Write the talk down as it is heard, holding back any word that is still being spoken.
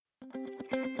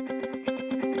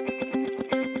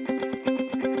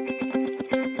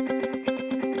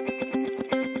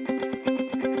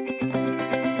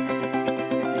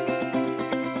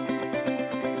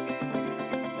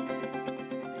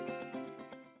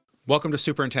Welcome to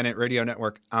Superintendent Radio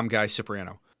Network. I'm Guy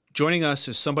Cipriano. Joining us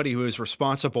is somebody who is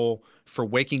responsible for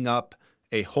waking up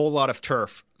a whole lot of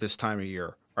turf this time of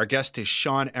year. Our guest is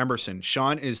Shawn Emerson.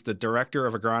 Shawn is the Director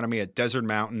of Agronomy at Desert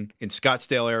Mountain in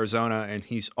Scottsdale, Arizona, and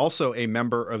he's also a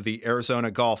member of the Arizona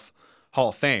Golf Hall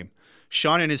of Fame.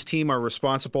 Shawn and his team are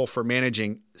responsible for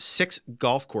managing 6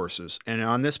 golf courses. And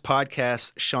on this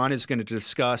podcast, Shawn is going to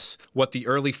discuss what the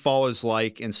early fall is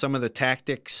like and some of the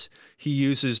tactics he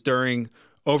uses during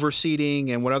overseeding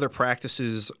and what other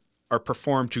practices are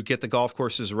performed to get the golf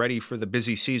courses ready for the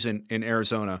busy season in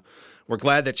Arizona. We're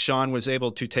glad that Shawn was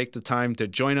able to take the time to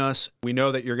join us. We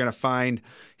know that you're going to find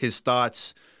his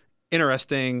thoughts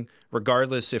interesting,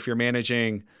 regardless if you're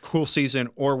managing cool season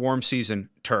or warm season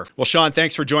turf. Well, Shawn,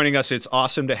 thanks for joining us. It's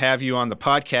awesome to have you on the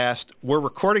podcast. We're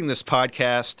recording this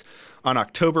podcast on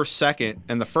October 2nd,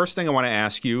 and the first thing I want to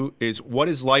ask you is, what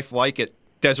is life like at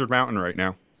Desert Mountain right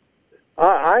now?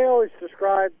 I always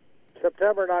describe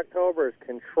September and October as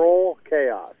control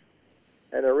chaos.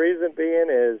 And the reason being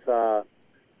is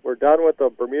we're done with the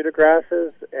Bermuda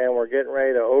grasses and we're getting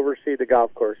ready to oversee the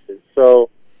golf courses. So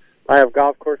I have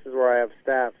golf courses where I have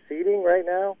staff seeding right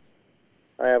now.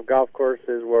 I have golf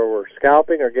courses where we're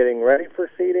scalping or getting ready for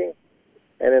seeding.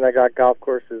 And then I got golf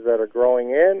courses that are growing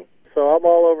in. So I'm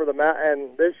all over the map.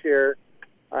 And this year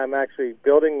I'm actually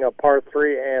building a par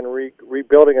 3 and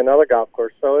rebuilding another golf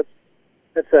course. So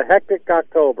it's a hectic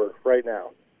October right now.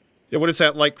 Yeah, what is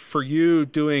that like for you,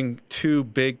 doing 2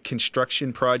 big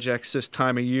construction projects this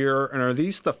time of year? And are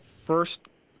these the first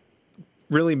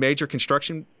really major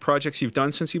construction projects you've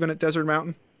done since you've been at Desert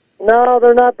Mountain? No,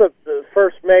 they're not the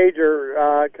first major,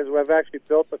 because we've actually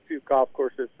built a few golf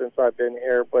courses since I've been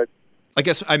here. But I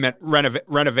guess I meant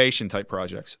renovation type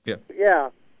projects. Yeah.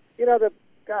 Yeah. You know, the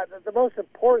most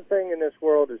important thing in this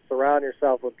world is surround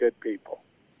yourself with good people.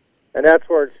 And that's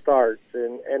where it starts.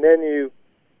 And then you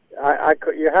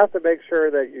have to make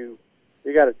sure that you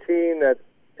got a team that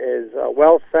is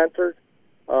well-centered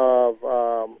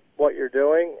of what you're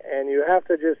doing, and you have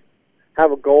to just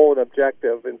have a goal and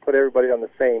objective and put everybody on the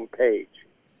same page.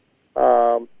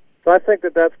 So I think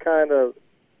that's kind of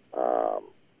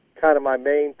my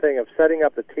main thing of setting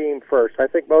up the team first. I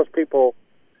think most people,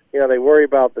 they worry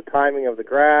about the timing of the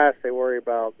grass, they worry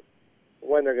about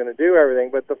when they're going to do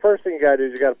everything, but the first thing you got to do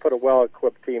is you got to put a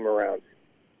well-equipped team around you.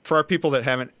 For our people that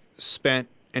haven't spent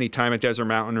any time at Desert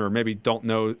Mountain or maybe don't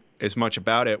know as much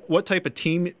about it, what type of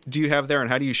team do you have there, and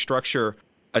how do you structure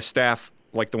a staff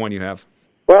like the one you have?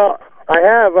 Well, I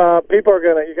have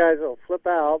you guys will flip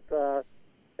out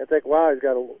and think, wow, he's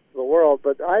got the world,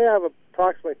 but I have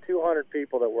approximately 200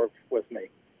 people that work with me.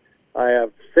 I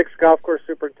have 6 golf course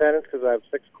superintendents because I have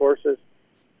 6 courses.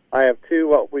 I have 2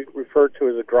 what we refer to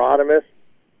as agronomists.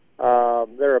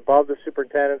 They're above the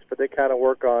superintendents, but they kind of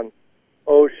work on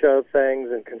OSHA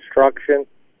things and construction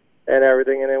and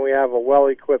everything. And then we have a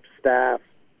well-equipped staff.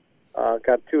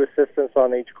 Got 2 assistants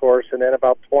on each course, and then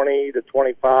about 20 to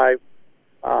 25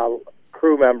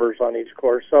 crew members on each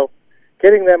course. So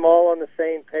getting them all on the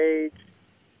same page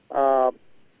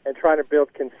and trying to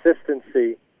build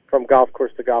consistency from golf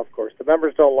course to golf course. The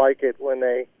members don't like it when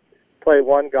they play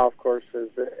one golf course and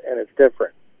it's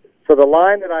different. So the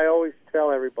line that I always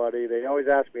tell everybody, they always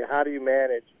ask me, how do you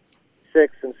manage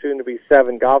 6 and soon to be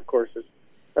 7 golf courses?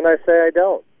 And I say I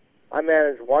don't. I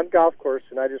manage one golf course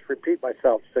and I just repeat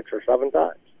myself 6 or 7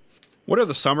 times. What are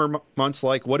the summer months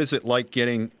like? What is it like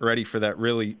getting ready for that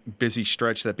really busy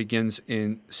stretch that begins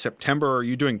in September? Are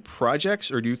you doing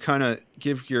projects, or do you kind of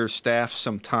give your staff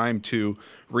some time to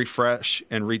refresh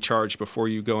and recharge before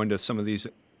you go into some of these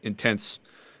intense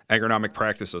agronomic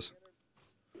practices?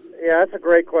 Yeah, that's a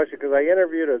great question, because I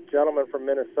interviewed a gentleman from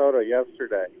Minnesota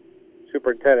yesterday,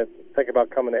 superintendent, thinking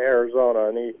about coming to Arizona,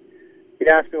 and he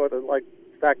asked me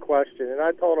that question, and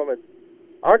I told him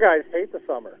our guys hate the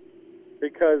summer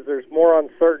because there's more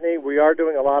uncertainty. We are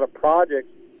doing a lot of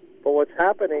projects, but what's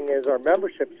happening is our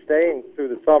membership's staying through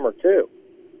the summer too,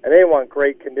 and they want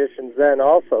great conditions then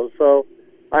also. So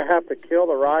I have to kill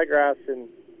the ryegrass in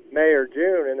May or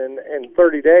June, and then in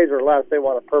 30 days or less, they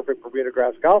want a perfect Bermuda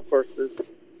grass golf courses,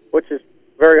 which is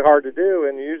very hard to do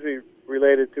and usually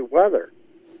related to weather.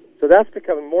 So that's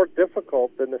becoming more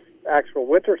difficult than the actual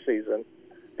winter season.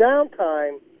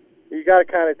 Downtime, you got to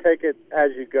kind of take it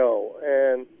as you go.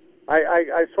 And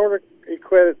I sort of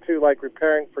equate it to like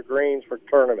repairing for greens for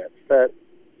tournaments, that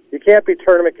you can't be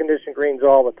tournament condition greens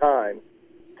all the time.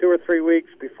 2 or 3 weeks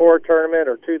before a tournament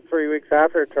or 2 to 3 weeks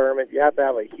after a tournament, you have to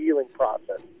have a healing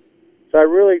process. So I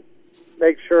really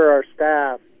make sure our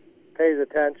staff pays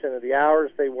attention to the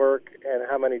hours they work and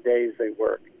how many days they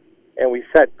work. And we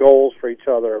set goals for each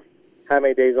other of how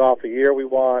many days off a year we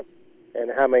want,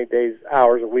 and how many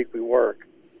hours a week we work.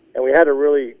 And we had to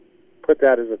really put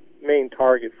that as a main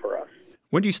target for us.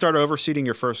 When do you start overseeding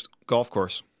your first golf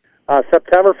course?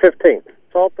 September 15th.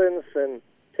 Consultants and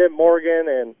Tim Morgan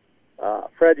and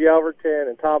Fred Yelverton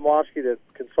and Tom Washke that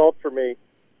consult for me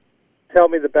tell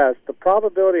me the best. The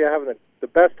probability of having the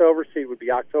best overseed would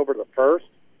be October the 1st.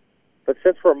 But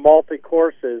since we're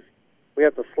multi-courses, we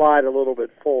have to slide a little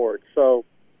bit forward. So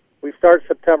we start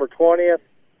September 20th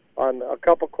on a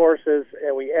couple courses,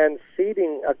 and we end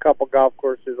seeding a couple golf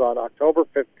courses on October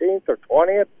 15th or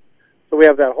 20th. So we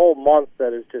have that whole month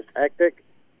that is just hectic.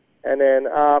 And then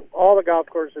all the golf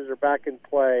courses are back in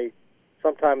play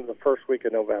sometime the first week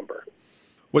of November.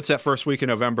 What's that first week in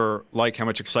November like? How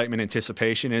much excitement,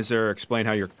 anticipation is there? Explain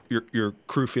how your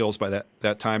crew feels by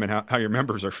that time and how your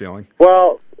members are feeling.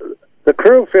 Well, the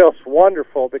crew feels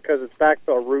wonderful because it's back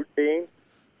to a routine,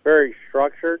 very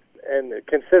structured, and the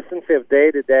consistency of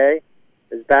day to day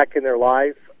is back in their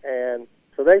life. And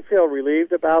so they feel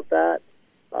relieved about that.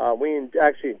 We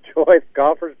actually enjoy the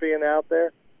golfers being out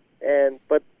there.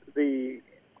 But the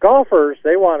golfers,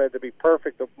 they want it to be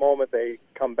perfect the moment they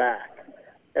come back.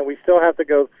 And we still have to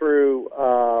go through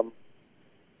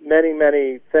many,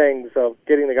 many things of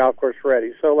getting the golf course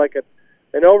ready. So like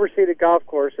an overseeded golf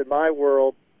course in my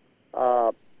world,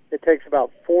 it takes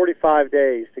about 45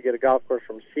 days to get a golf course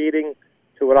from seeding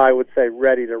to what I would say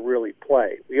ready to really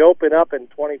play. We open up in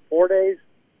 24 days,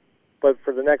 but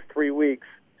for the next 3 weeks,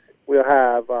 we'll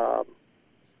have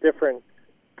different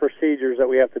procedures that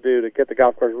we have to do to get the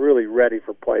golf course really ready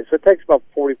for play. So it takes about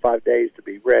 45 days to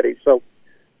be ready. So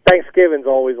Thanksgiving's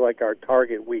always like our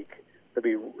target week to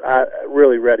be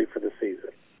really ready for the season.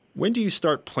 When do you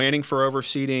start planning for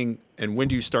overseeding, and when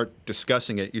do you start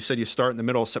discussing it? You said you start in the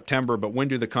middle of September, but when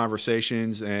do the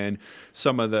conversations and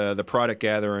some of the product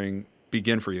gathering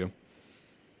begin for you?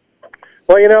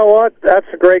 Well, you know what? That's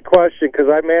a great question because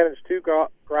I manage two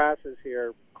grasses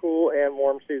here, cool and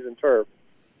warm season turf.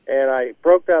 And I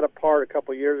broke that apart a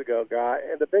couple years ago, Guy.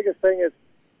 And the biggest thing is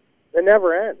it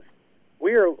never ends.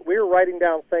 We are writing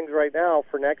down things right now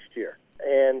for next year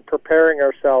and preparing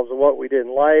ourselves of what we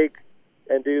didn't like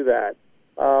and do that.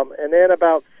 And then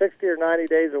about 60 or 90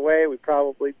 days away, we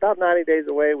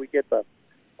get the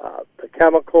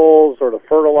chemicals or the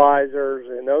fertilizers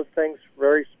and those things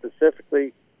very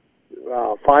specifically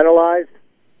finalized,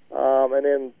 and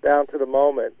then down to the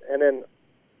moment. And then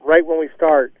right when we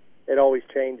start, it always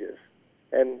changes.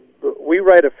 And we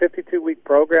write a 52-week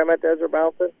program at Desert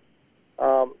Mountain,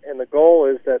 and the goal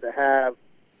is that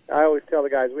I always tell the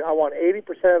guys, I want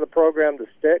 80% of the program to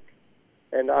stick,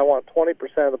 and I want 20%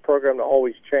 of the program to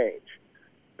always change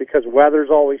because weather's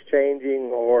always changing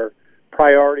or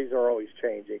priorities are always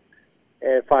changing.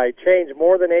 And if I change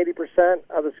more than 80%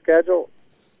 of the schedule,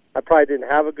 I probably didn't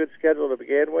have a good schedule to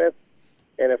begin with.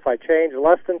 And if I change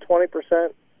less than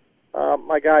 20%,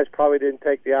 my guys probably didn't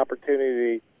take the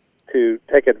opportunity to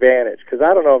take advantage because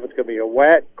I don't know if it's going to be a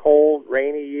wet, cold,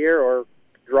 rainy year or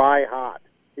dry, hot.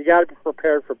 You got to be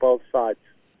prepared for both sides.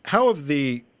 How have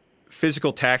the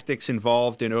physical tactics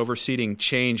involved in overseeding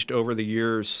changed over the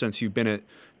years since you've been at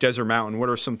Desert Mountain? What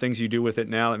are some things you do with it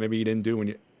now that maybe you didn't do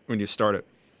when you started?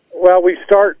 Well, we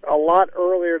start a lot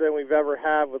earlier than we've ever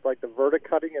had with like the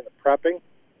verticutting and the prepping.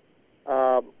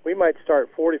 We might start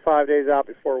 45 days out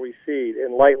before we seed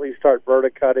and lightly start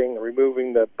verticutting,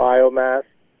 removing the biomass,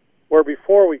 where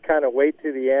before we kind of wait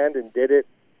to the end and did it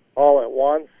all at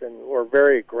once and we're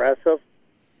very aggressive.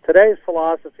 Today's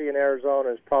philosophy in Arizona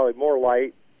is probably more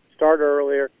light, start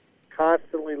earlier,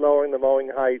 constantly lowering the mowing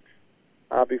heights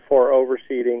before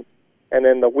overseeding. And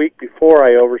then the week before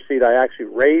I overseed, I actually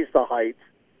raise the heights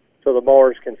so the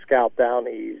mowers can scalp down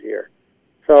easier.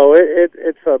 So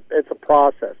it's a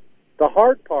process. The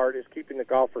hard part is keeping the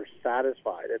golfers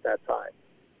satisfied at that time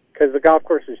because the golf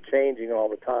course is changing all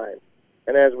the time.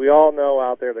 And as we all know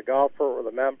out there, the golfer or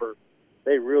the member,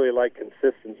 they really like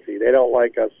consistency. They don't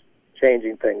like us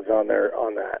changing things on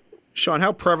that. Shawn,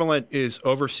 how prevalent is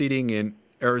overseeding in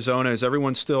Arizona? Is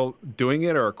everyone still doing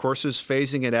it, or are courses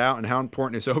phasing it out? And how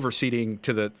important is overseeding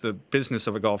to the business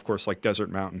of a golf course like Desert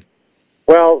Mountain?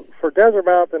 Well, for Desert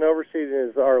Mountain, overseeding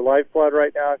is our lifeblood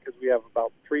right now because we have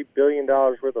about $3 billion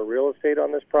worth of real estate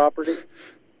on this property.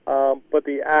 But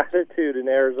the attitude in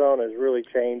Arizona is really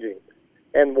changing.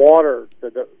 And water,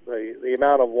 the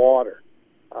amount of water.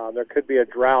 There could be a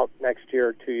drought next year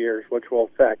or 2 years, which will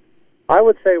affect. I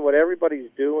would say what everybody's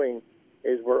doing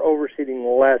is we're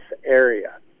overseeding less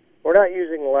area. We're not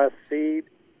using less seed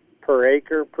per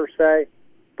acre per se,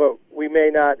 but we may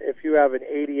not, if you have an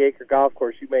 80-acre golf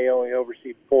course, you may only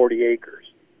overseed 40 acres.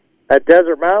 At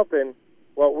Desert Mountain,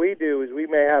 what we do is we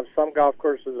may have some golf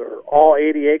courses where all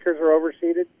 80 acres are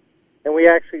overseeded, And we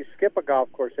actually skip a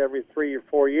golf course every 3 or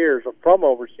 4 years from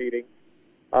overseeding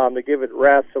to give it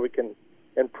rest so we can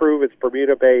improve its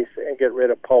Bermuda base and get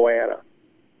rid of Poa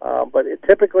annua. But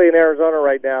typically in Arizona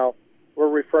right now, we're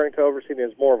referring to overseeding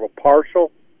as more of a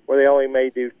partial, where they only may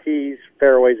do tees,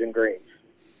 fairways, and greens.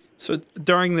 So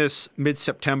during this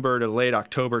mid-September to late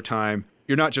October time,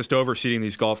 you're not just overseeding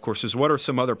these golf courses. What are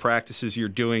some other practices you're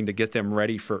doing to get them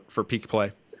ready for peak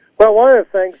play? Well, one of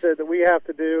the things that we have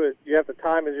to do is you have to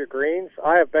time as your greens.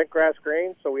 I have bent grass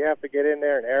greens, so we have to get in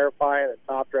there and aerify and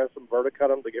top dress them, verticut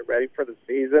them to get ready for the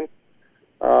season.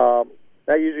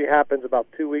 That usually happens about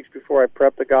 2 weeks before I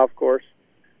prep the golf course.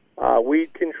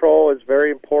 Weed control is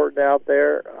very important out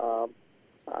there.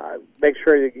 Make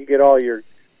sure that you get all your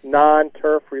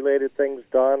non-turf related things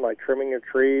done, like trimming your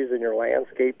trees and your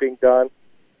landscaping done.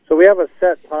 So we have a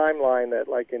set timeline that,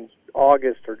 like in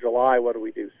August or July, what do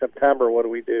we do? September, what do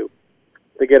we do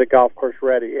to get a golf course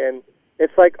ready? And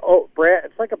it's like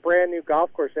it's like a brand new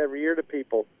golf course every year to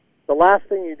people. The last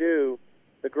thing you do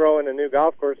to grow in a new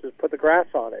golf course is put the grass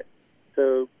on it.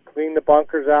 So clean the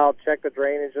bunkers out, check the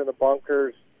drainage in the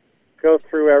bunkers, go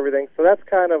through everything. So that's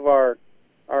kind of our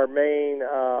main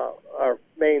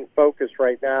focus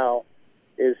right now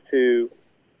is to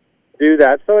do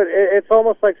that. So it's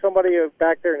almost like somebody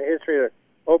back there in history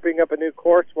opening up a new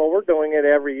course. Well, we're doing it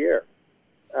every year.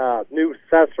 New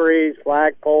accessories,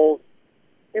 flagpoles.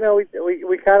 You know,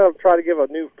 we kind of try to give a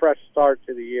new, fresh start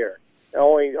to the year.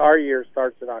 Only our year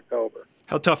starts in October.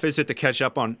 How tough is it to catch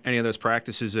up on any of those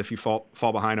practices if you fall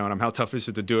behind on them? How tough is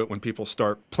it to do it when people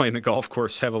start playing the golf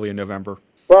course heavily in November?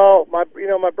 Well, my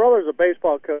brother's a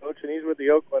baseball coach, and he's with the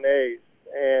Oakland A's,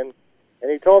 and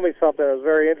he told me something that was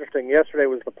very interesting. Yesterday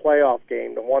was the playoff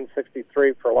game, the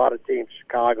 163 for a lot of teams,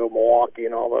 Chicago, Milwaukee,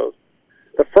 and all those.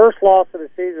 The first loss of the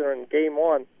season in Game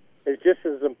 1 is just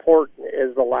as important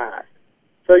as the last.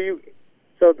 So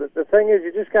the thing is,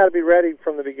 you just got to be ready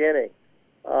from the beginning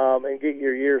and get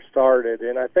your year started.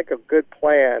 And I think a good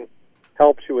plan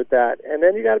helps you with that. And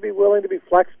then you got to be willing to be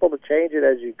flexible to change it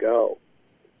as you go.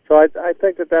 So I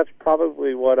think that's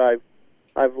probably what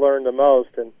I've learned the most.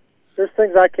 And there's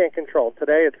things I can't control.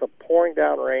 Today it's a pouring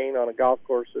down rain on the golf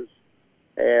courses,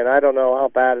 and I don't know how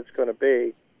bad it's going to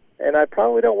be. And I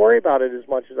probably don't worry about it as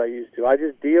much as I used to. I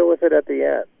just deal with it at the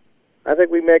end. I think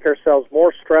we make ourselves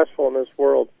more stressful in this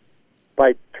world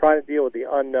by trying to deal with the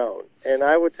unknown. And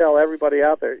I would tell everybody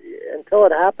out there, until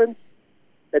it happens,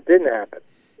 it didn't happen.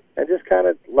 And just kind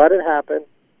of let it happen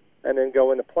and then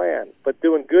go into plan. But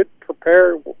doing good,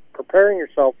 preparing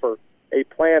yourself for a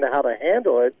plan of how to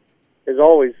handle it is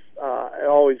always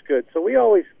good. So we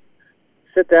always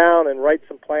sit down and write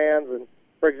some plans. And,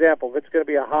 for example, if it's going to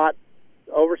be a hot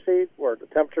overseas where the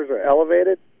temperatures are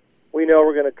elevated, we know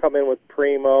we're going to come in with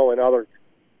Primo and other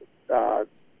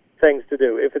things to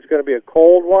do. If it's going to be a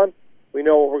cold one, we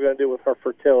know what we're going to do with our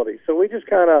fertility. So we just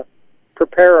kind of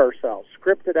prepare ourselves,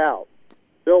 script it out.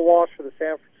 Bill Walsh for the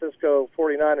San Francisco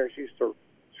 49ers used to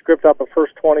script out the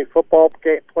first 20 football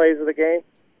plays of the game.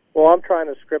 Well, I'm trying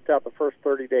to script out the first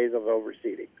 30 days of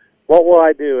overseeding. What will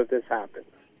I do if this happens?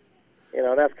 You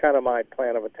know, that's kind of my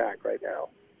plan of attack right now.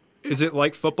 Is it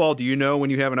like football? Do you know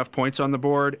when you have enough points on the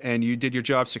board and you did your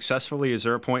job successfully? Is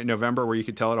there a point in November where you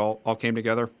could tell it all came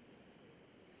together?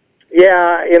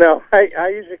 Yeah, you know, I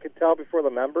usually can tell before the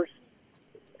members.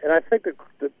 And I think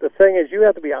the thing is you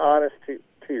have to be honest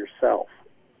to yourself.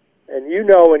 And you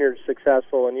know when you're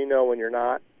successful and you know when you're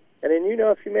not. And then you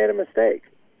know if you made a mistake.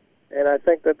 And I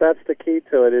think that's the key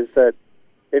to it, is that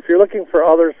if you're looking for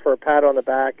others for a pat on the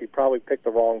back, you probably picked the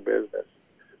wrong business.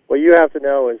 What you have to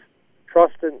know is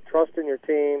trust in your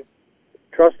team,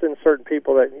 trust in certain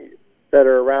people that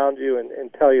are around you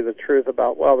and tell you the truth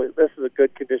about, well, this is a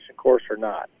good condition course or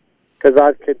not. Because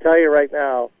I can tell you right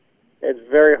now, it's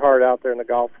very hard out there in the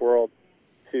golf world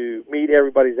to meet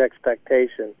everybody's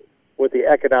expectations with the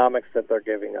economics that they're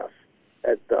giving us.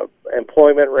 The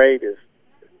employment rate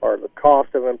or the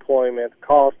cost of employment,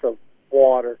 cost of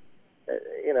water,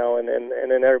 you know, and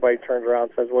then everybody turns around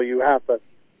and says, well, you have to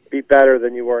be better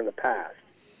than you were in the past.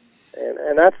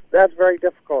 And that's very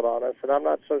difficult on us, and I'm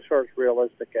not so sure it's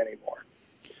realistic anymore.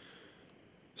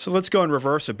 So let's go in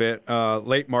reverse a bit.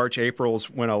 Late March, April is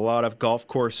when a lot of golf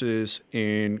courses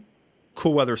in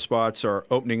cool weather spots are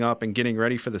opening up and getting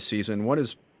ready for the season. What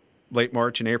is late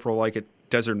March and April like at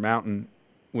Desert Mountain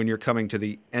when you're coming to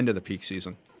the end of the peak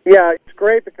season? Yeah, it's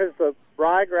great because the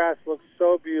ryegrass looks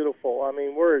so beautiful. I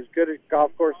mean, we're as good at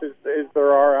golf courses as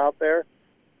there are out there,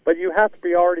 but you have to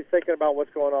be already thinking about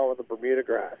what's going on with the Bermuda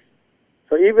grass.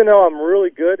 So even though I'm really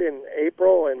good in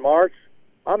April and March,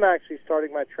 I'm actually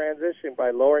starting my transition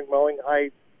by lowering mowing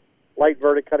height, light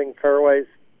verticutting fairways.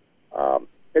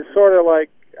 It's sort of like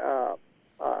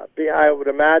I would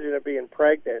imagine it being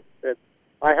pregnant, that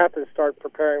I have to start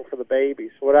preparing for the baby.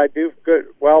 So what I do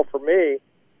well for me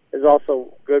is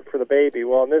also good for the baby.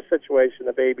 Well, in this situation,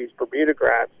 the baby's Bermuda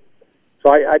grass,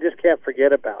 so I just can't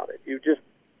forget about it.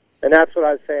 And that's what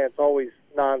I was saying. It's always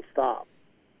nonstop,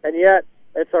 and yet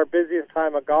it's our busiest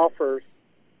time of golfers,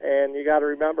 and you got to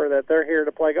remember that they're here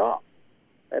to play golf.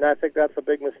 And I think that's a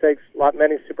big mistake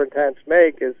many superintendents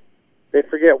make, is they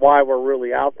forget why we're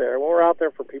really out there. Well, we're out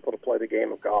there for people to play the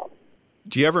game of golf.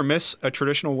 Do you ever miss a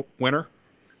traditional winter?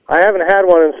 I haven't had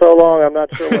one in so long, I'm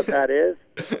not sure what that is.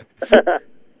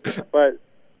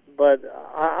 but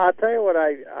I'll tell you what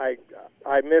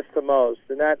I miss the most,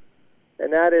 and that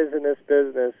is, in this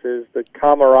business, is the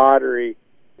camaraderie,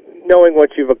 knowing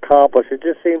what you've accomplished. It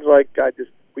just seems like I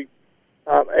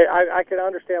can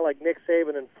understand, like Nick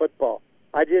Saban in football.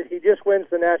 He just wins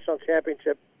the national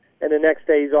championship, and the next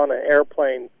day he's on an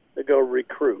airplane to go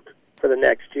recruit for the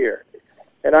next year.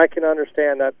 And I can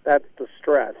understand that that's the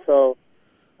stress. So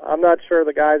I'm not sure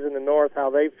the guys in the North, how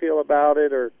they feel about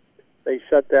it, or they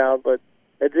shut down. But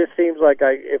it just seems like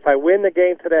if I win the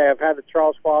game today, I've had the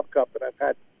Charles Schwab Cup, and I've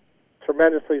had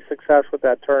tremendously success with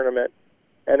that tournament.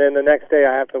 And then the next day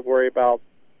I have to worry about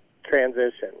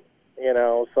transition,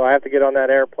 So I have to get on that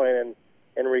airplane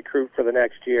and recruit for the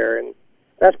next year. And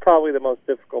that's probably the most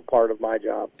difficult part of my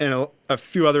job. And a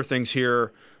few other things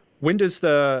here. When does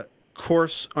the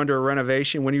course under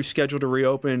renovation, when are you scheduled to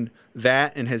reopen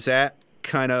that, and has that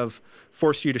kind of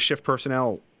forced you to shift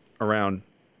personnel around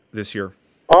this year?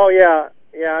 Oh, yeah.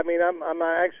 I mean, I'm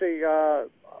actually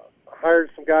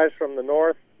hired some guys from the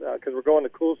North, because we're going to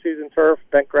cool season turf,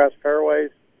 bent grass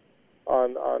fairways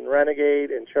on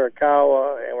Renegade and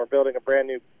Chiricahua, and we're building a brand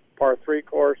new par 3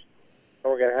 course.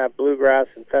 And we're going to have bluegrass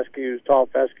and fescues, tall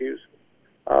fescues.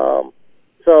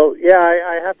 So, yeah,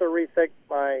 I have to rethink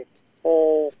my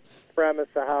whole premise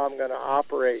of how I'm going to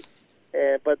operate.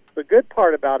 But the good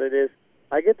part about it is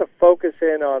I get to focus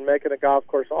in on making a golf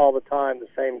course all the time, the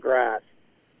same grass,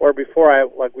 where before,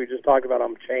 like we just talked about,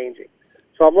 I'm changing.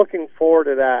 So I'm looking forward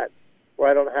to that,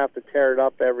 where I don't have to tear it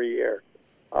up every year.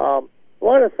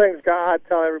 One of the things I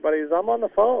tell everybody is I'm on the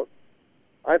phone.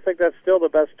 I think that's still the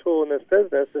best tool in this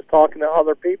business, is talking to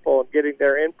other people and getting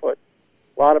their input.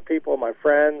 A lot of people, my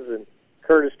friends, and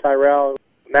Curtis Tyrrell,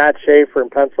 Matt Schaefer in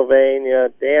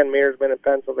Pennsylvania, Dan Mearsman in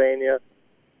Pennsylvania,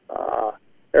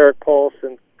 Eric Pulse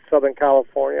in Southern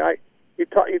California. You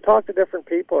talk to different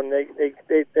people, and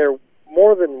they're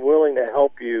more than willing to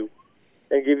help you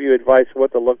and give you advice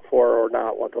what to look for or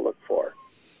not what to look for.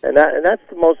 And that's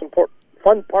the most important,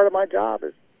 fun part of my job,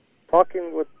 is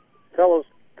talking with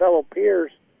fellow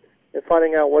peers and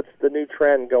finding out what's the new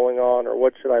trend going on, or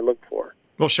what should I look for.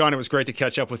 Well, Shawn, it was great to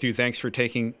catch up with you. Thanks for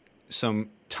taking some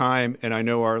time, and I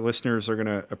know our listeners are going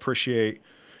to appreciate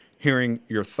hearing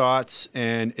your thoughts.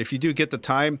 And if you do get the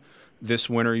time this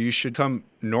winter, you should come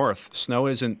north. Snow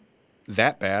isn't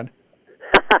that bad.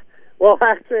 Well,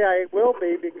 actually, I will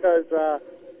be, because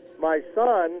my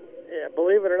son,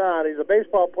 believe it or not, he's a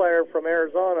baseball player from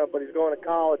Arizona, but he's going to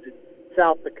college in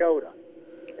South Dakota.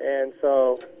 And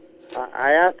so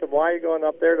I asked him, why are you going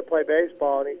up there to play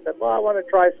baseball? And he said, well, I want to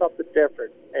try something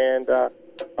different. And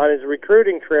on his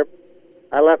recruiting trip,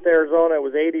 I left Arizona. It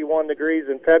was 81 degrees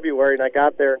in February, and I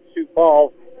got there in Sioux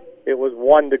Falls. It was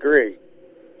 1 degree.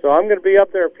 So I'm going to be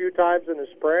up there a few times in the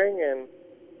spring,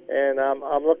 and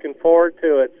I'm looking forward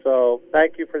to it. So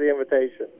thank you for the invitation.